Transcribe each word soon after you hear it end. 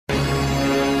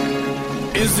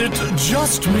Is it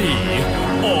just me?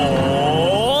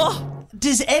 Or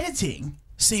does editing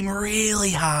seem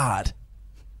really hard?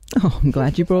 Oh, I'm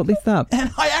glad you brought this up.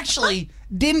 And I actually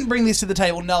didn't bring this to the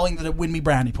table knowing that it would win me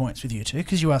brownie points with you two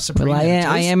because you are supreme Well,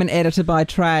 editors. I am an editor by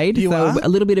trade, You so are? a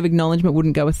little bit of acknowledgement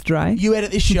wouldn't go astray. You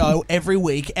edit this show every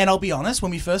week, and I'll be honest,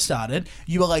 when we first started,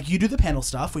 you were like, you do the panel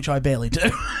stuff, which I barely do,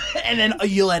 and then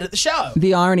you'll edit the show.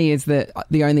 The irony is that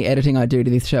the only editing I do to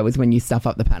this show is when you stuff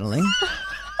up the panelling.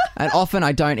 And often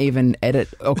I don't even edit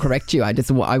or correct you.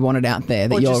 I want it out there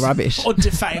that you're rubbish. Or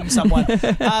defame someone.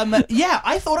 Yeah,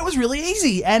 I thought it was really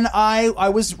easy, and I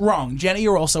was wrong. Jenny,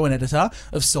 you're also an editor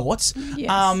of sorts. Yes.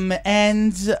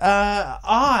 And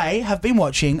I have been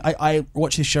watching, I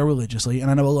watch this show religiously, and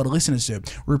I know a lot of listeners do,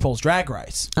 RuPaul's Drag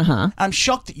Race. Uh-huh. I'm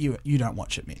shocked that you don't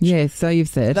watch it, Mitch. Yeah, so you've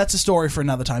said. That's a story for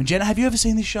another time. Jenna, have you ever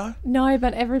seen this show? No,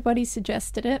 but everybody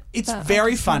suggested it. It's but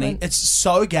very I just funny. haven't. It's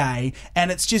so gay, and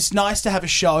it's just nice to have a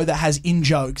show that has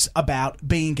in-jokes about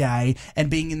being gay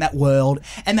and being in that world,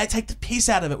 and they take the piss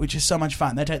out of it, which is so much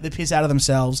fun. They take the piss out of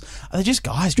themselves. They're just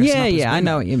guys dressing up as Yeah, I women.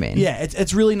 know what you mean. Yeah,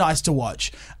 it's really nice to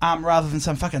watch, rather than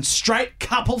some fucking straight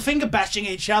couple finger bashing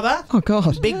each other. Oh,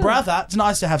 God. Big Brother. It's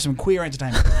nice to have some queer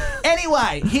entertainment.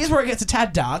 Anyway, here's where it gets a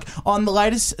tad dark. On the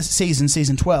latest season,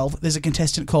 season 12, there's a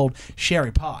contestant called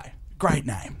Sherry Pie. Great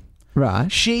name.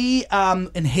 Right. She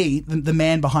and he, the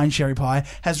man behind Sherry Pie,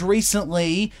 has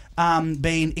recently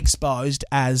been exposed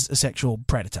as a sexual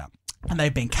predator. And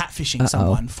they've been catfishing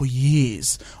someone for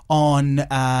years on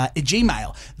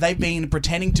Gmail. They've been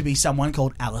pretending to be someone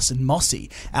called Alison Mossy.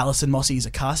 Alison Mossy is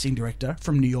a casting director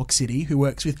from New York City who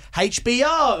works with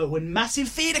HBO and massive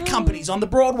theatre companies on the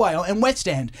Broadway and West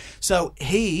End. So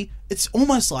it's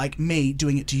almost like me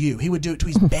doing it to you. He would do it to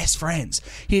his best friends.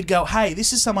 He'd go, hey,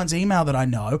 this is someone's email that I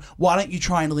know. Why don't you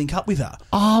try and link up with her?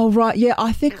 Oh, right. Yeah,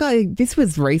 I think this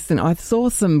was recent. I saw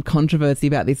some controversy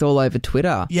about this all over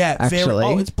Twitter. Yeah,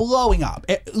 actually. it's blowing up.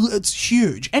 It's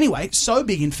huge. Anyway, so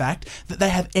big, in fact, that they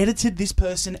have edited this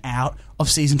person out of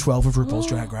season 12 of RuPaul's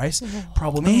Drag Race.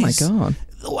 Problem is, my God.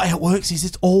 the way it works is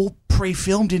it's all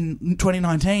pre-filmed in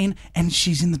 2019, and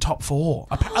she's in the top 4.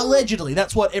 Allegedly,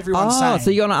 that's what everyone's saying. So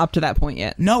you're not up to that point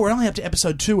yet? No, we're only up to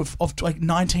episode 2 of like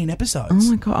 19 episodes.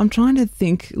 Oh my God, I'm trying to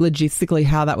think logistically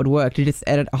how that would work to just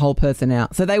edit a whole person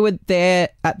out. So they were there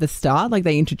at the start, like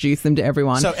they introduced them to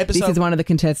everyone. So this is one of the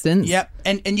contestants. Yep,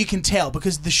 and you can tell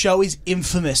because the show is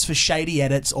infamous for shady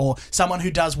edits or someone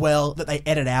who does well that they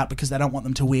edit out because they don't want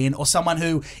them to win, or someone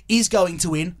who is going to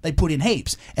win, they put in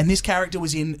heaps. And this character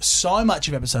was in so much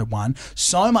of episode 1,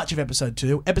 so much of episode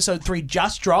 2. Episode 3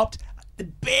 just dropped.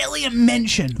 Barely a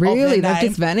mention of their Really? name. They've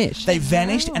just vanished? They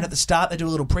vanished, and at the start they do a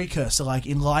little precursor, like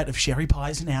in light of Sherry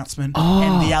Pie's announcement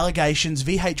and the allegations,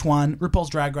 VH1, RuPaul's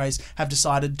Drag Race, have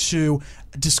decided to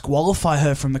disqualify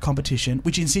her from the competition,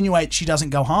 which insinuates she doesn't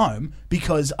go home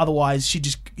because otherwise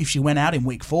if she went out in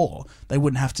week 4, they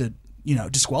wouldn't have to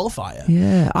disqualify her.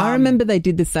 Yeah, I remember they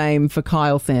did the same for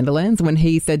Kyle Sandilands when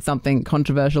he said something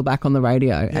controversial back on the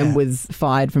radio and was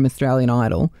fired from Australian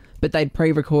Idol, but they'd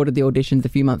pre-recorded the auditions a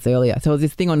few months earlier. So there's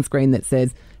this thing on screen that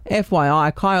says,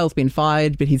 FYI, Kyle's been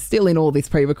fired, but he's still in all this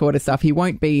pre-recorded stuff. He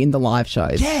won't be in the live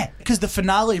shows. Yeah, because the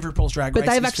finale of RuPaul's Drag Race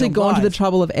But they've is actually filmed gone to live. the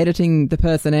trouble of editing the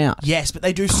person out. Yes, but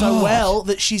they do so well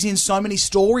that she's in so many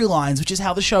storylines, which is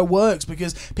how the show works,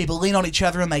 because people lean on each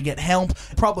other and they get help.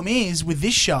 The problem is with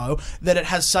this show that it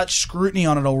has such scrutiny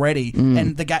on it already,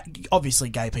 and obviously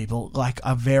gay people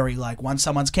are very once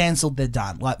someone's cancelled, they're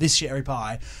done. Like this Sherry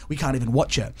Pie, we can't even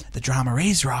watch it. The drama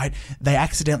is they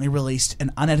accidentally released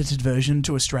an unedited version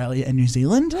to Australia and New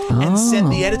Zealand and sent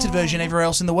the edited version everywhere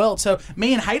else in the world. So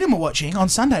me and Hayden were watching on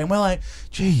Sunday and we're like,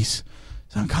 geez,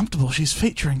 it's uncomfortable. She's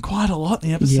featuring quite a lot in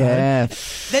the episode. Yeah.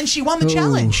 Then she won the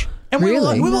challenge. And we were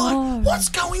Really? like, what's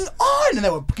going on? And they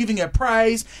were giving her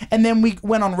praise. And then we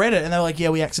went on Reddit and they were like, yeah,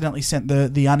 we accidentally sent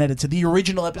the unedited, the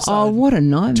original episode. Oh, what a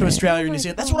nightmare. To Australia and New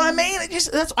Zealand. That's what I mean.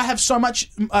 I have so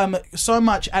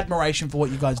much admiration for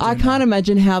what you guys do. I can't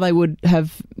imagine how they would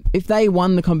have, if they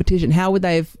won the competition, how would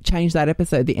they have changed that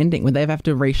episode, the ending? Would they have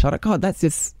to reshot it? God, that's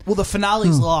just... Well, the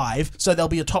finale's live, so there'll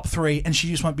be a top 3 and she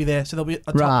just won't be there, so there'll be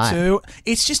a top 2.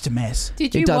 It's just a mess.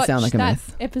 Did you It does watch sound like a that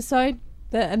mess. episode,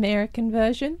 the American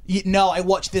version? No, I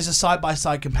watched, there's a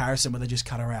side-by-side comparison where they just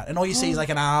cut her out. And all you see is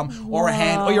an arm or a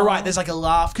hand. Or you're right, there's a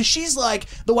laugh. Because she's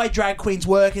the way drag queens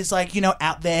work is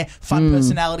out there, fun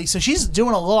personality. So she's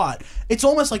doing a lot. It's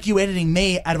almost like you editing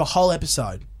me out of a whole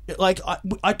episode.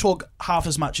 I talk half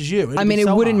as much as you. I mean, it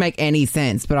wouldn't make any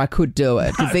sense, but I could do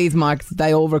it. Because these mics,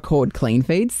 they all record clean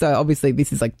feeds. So obviously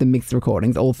this is the mixed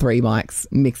recordings, all 3 mics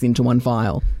mixed into one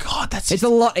file. God, It's a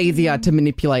lot easier to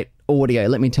manipulate audio,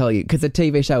 let me tell you, because a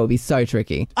TV show would be so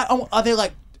tricky. Are there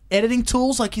editing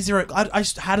tools? Like, is there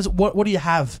how does it, what do you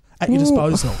have at your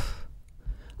disposal?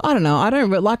 I don't know.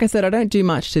 Like I said, I don't do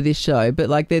much to this show, but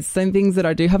like there's some things that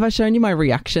I do. Have I shown you my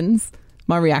reactions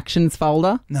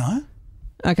folder? No.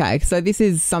 Okay, so this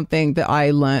is something that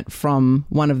I learnt from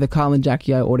one of the Kyle and Jack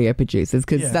Yo audio producers,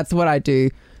 because that's what I do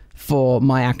for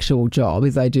my actual job,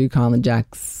 is I do Kyle and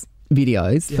Jack's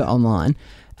videos for online.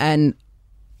 And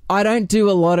I don't do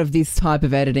a lot of this type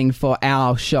of editing for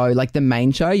our show, like the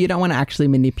main show. You don't want to actually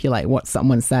manipulate what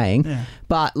someone's saying. Yeah.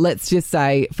 But let's just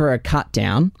say for a cut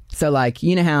down. So like,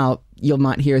 you know how you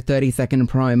might hear a 30-second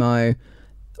promo,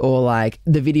 or like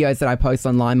the videos that I post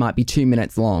online might be 2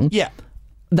 minutes long. Yeah.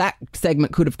 That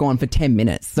segment could have gone for 10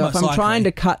 minutes. So if I'm trying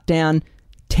to cut down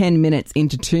 10 minutes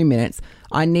into 2 minutes,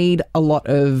 I need a lot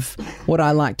of what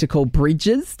I like to call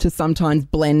bridges to sometimes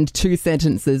blend two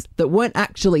sentences that weren't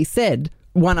actually said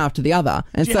one after the other.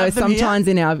 And so sometimes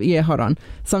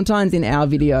sometimes in our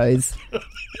videos,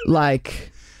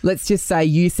 like, let's just say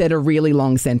you said a really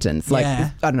long sentence. Like,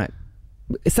 I don't know,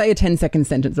 say a 10-second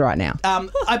sentence right now.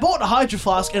 I bought a Hydro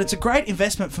Flask, and it's a great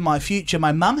investment for my future.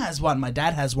 My mum has one. My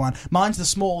dad has one. Mine's the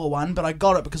smaller one, but I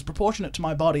got it because proportionate to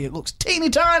my body, it looks teeny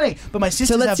tiny. But my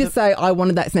sister. So let's just say I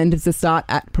wanted that sentence to start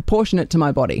at proportionate to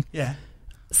my body. Yeah.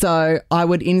 So I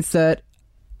would insert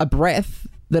a breath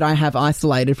that I have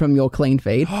isolated from your clean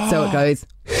feed. So it goes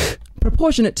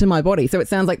proportionate to my body. So it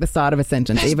sounds like the start of a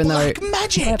sentence. That's black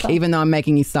magic. Even though I'm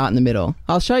making you start in the middle.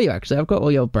 I'll show you, actually. I've got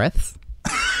all your breaths.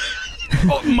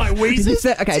 Oh, my wheezes?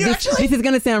 Okay, this is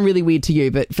going to sound really weird to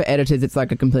you, but for editors, it's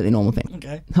like a completely normal thing.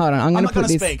 Okay. Hold on. I'm not going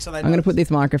to speak, so they know. I'm going to put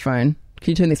this microphone.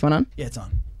 Can you turn this one on? Yeah, it's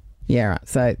on. Yeah, right.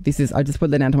 So this is, I just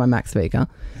put that down to my Mac speaker.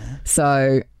 Yeah.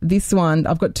 So this one,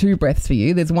 I've got two breaths for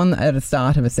you. There's one at the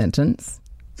start of a sentence.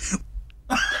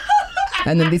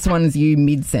 And then this one is you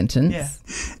mid-sentence. Yeah.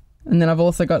 And then I've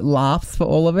also got laughs for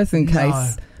all of us in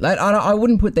case... Like, I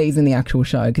wouldn't put these in the actual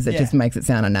show because it just makes it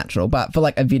sound unnatural. But for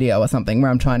like a video or something where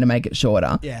I'm trying to make it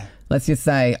shorter, let's just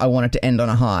say I want it to end on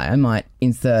a high, I might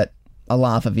insert a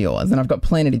laugh of yours. And I've got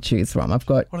plenty to choose from. I've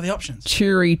got... What are the options?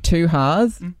 Churi 2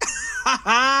 ha's.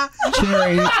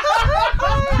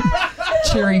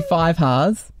 Churi 5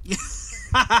 ha's.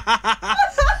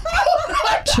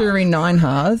 Churi 9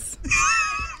 ha's.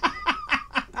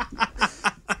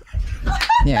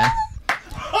 Yeah.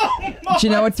 Do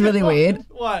you know what's really weird?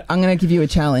 What? I'm going to give you a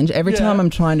challenge. Every time I'm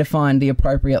trying to find the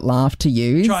appropriate laugh to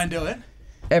use... Try and do it.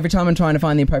 Every time I'm trying to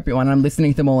find the appropriate one, I'm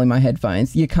listening to them all in my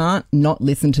headphones. You can't not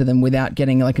listen to them without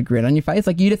getting like a grin on your face.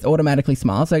 Like, you just automatically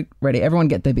smile. So, ready? Everyone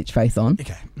get their bitch face on.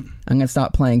 Okay. I'm going to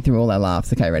start playing through all our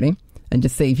laughs. Okay, ready? And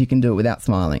just see if you can do it without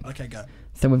smiling. Okay, go.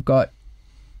 So we've got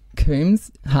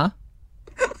Coombs,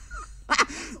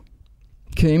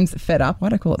 Coombs, fed up.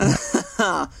 Why'd I call it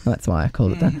that? That's why I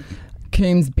called it that.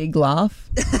 Coombs, big laugh.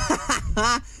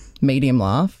 Medium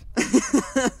laugh.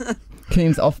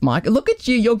 Coombs, off mic. Look at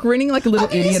you. You're grinning like a little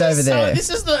idiot over there. This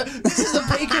is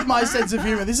the peak of my sense of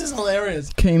humour. This is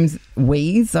hilarious. Coombs,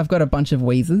 wheeze. I've got a bunch of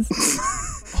wheezes.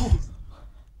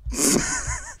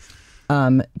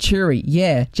 Churi,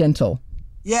 yeah, gentle.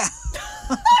 Yeah.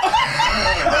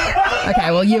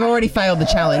 Okay, well, you've already failed the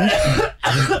challenge.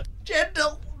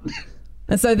 Gentle.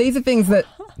 And so these are things that,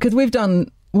 because we've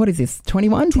done, what is this,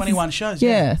 21? 21 shows,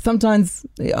 yeah. Sometimes,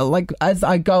 like, as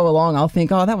I go along, I'll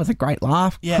think, oh, that was a great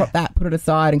laugh. Yeah. Crop that, put it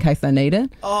aside in case I need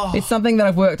it. Oh. It's something that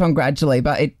I've worked on gradually,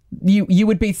 but you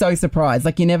would be so surprised.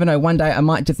 Like, you never know. One day I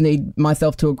might just need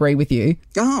myself to agree with you.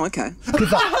 Oh, okay.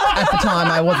 Because at the time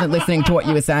I wasn't listening to what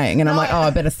you were saying, and I'm like, oh, I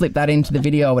better slip that into the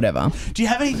video or whatever. Do you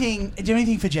have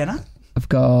anything for Jenna? I've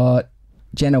got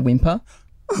Jenna whimper.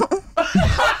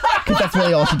 Because that's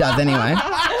really all she does anyway.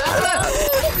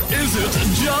 Is it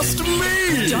just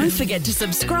me? Don't forget to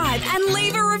subscribe and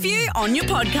leave a review on your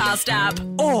podcast app.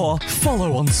 Or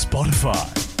follow on Spotify.